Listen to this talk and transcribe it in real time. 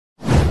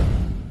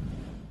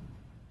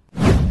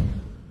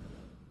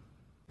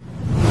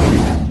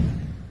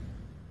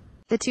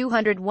The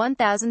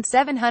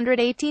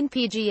 201,718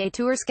 PGA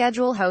Tour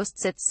schedule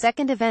hosts its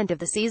second event of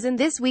the season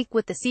this week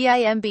with the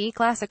CIMB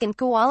Classic in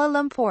Kuala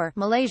Lumpur,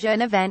 Malaysia,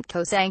 an event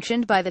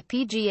co-sanctioned by the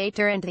PGA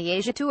Tour and the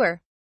Asia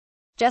Tour.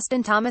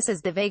 Justin Thomas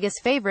is the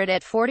Vegas favorite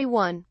at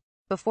 41.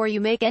 Before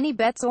you make any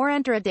bets or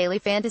enter a daily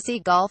fantasy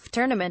golf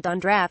tournament on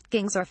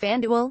DraftKings or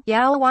FanDuel,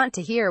 you'll want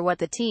to hear what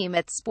the team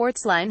at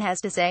Sportsline has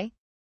to say.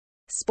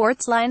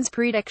 Sportsline's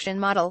prediction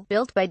model,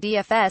 built by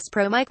DFS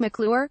pro Mike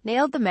McClure,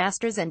 nailed the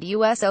Masters and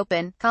US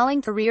Open,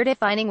 calling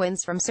career-defining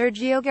wins from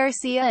Sergio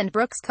Garcia and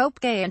Brooks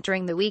Koepka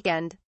entering the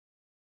weekend.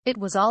 It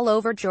was all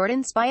over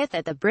Jordan Spieth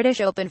at the British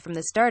Open from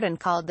the start and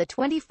called the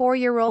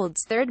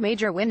 24-year-old's third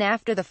major win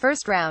after the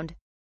first round.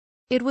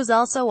 It was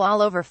also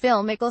all over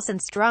Phil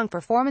Mickelson's strong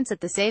performance at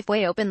the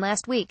Safeway Open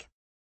last week.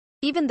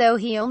 Even though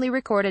he only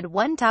recorded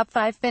one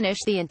top-5 finish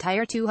the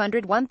entire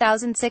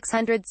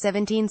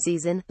 201,617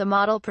 season, the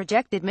model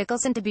projected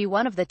Mickelson to be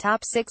one of the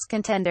top 6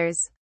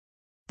 contenders.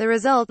 The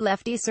result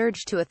left he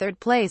surged to a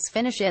third-place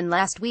finish in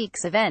last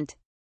week's event.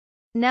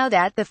 Now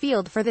that the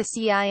field for the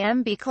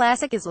CIMB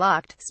Classic is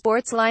locked,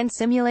 Sportsline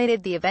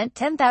simulated the event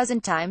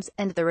 10,000 times,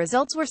 and the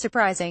results were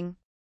surprising.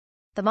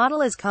 The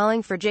model is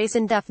calling for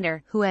Jason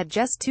Dufner, who had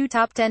just 2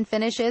 top 10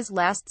 finishes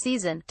last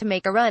season, to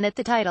make a run at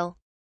the title.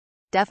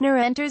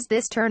 Dufner enters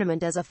this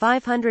tournament as a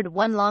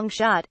 501 long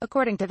shot,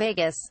 according to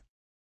Vegas.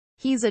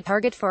 He's a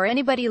target for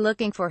anybody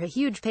looking for a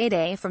huge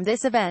payday from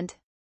this event.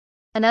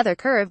 Another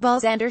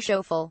curveball, Xander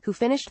Schauffele, who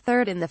finished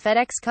third in the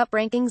FedEx Cup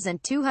rankings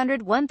and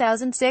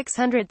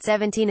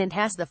 201,617 and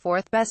has the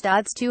 4th best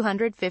odds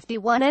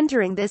 251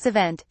 entering this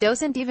event,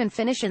 doesn't even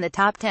finish in the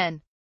top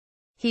 10.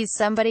 He's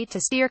somebody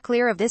to steer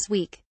clear of this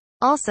week.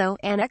 Also,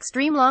 an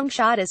extreme long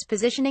shot is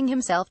positioning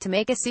himself to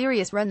make a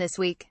serious run this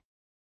week.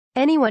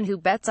 Anyone who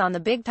bets on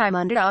the big-time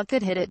underdog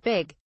could hit it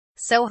big.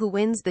 So who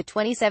wins the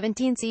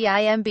 2017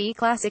 CIMB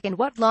Classic and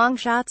what long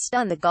shots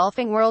stun the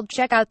golfing world?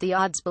 Check out the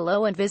odds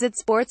below and visit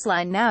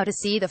Sportsline now to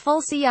see the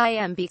full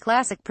CIMB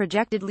Classic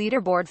projected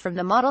leaderboard from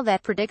the model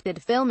that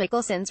predicted Phil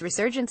Mickelson's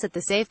resurgence at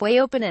the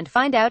Safeway Open and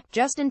find out.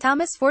 Justin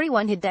Thomas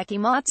 41, Hideki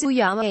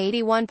Matsuyama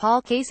 81,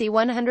 Paul Casey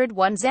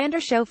 101, Xander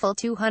Schauffele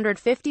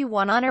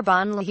 251,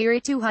 Anirban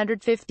Lahiri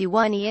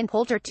 251, Ian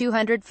Poulter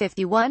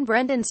 251,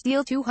 Brendan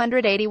Steele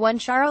 281,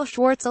 Charles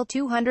Schwartzel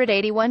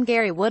 281,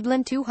 Gary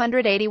Woodland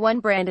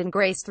 281, Brandon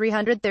Grace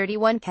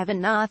 331,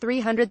 Kevin Na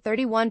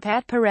 331,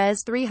 Pat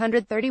Perez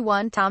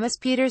 331, Thomas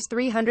Pieters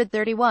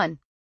 331.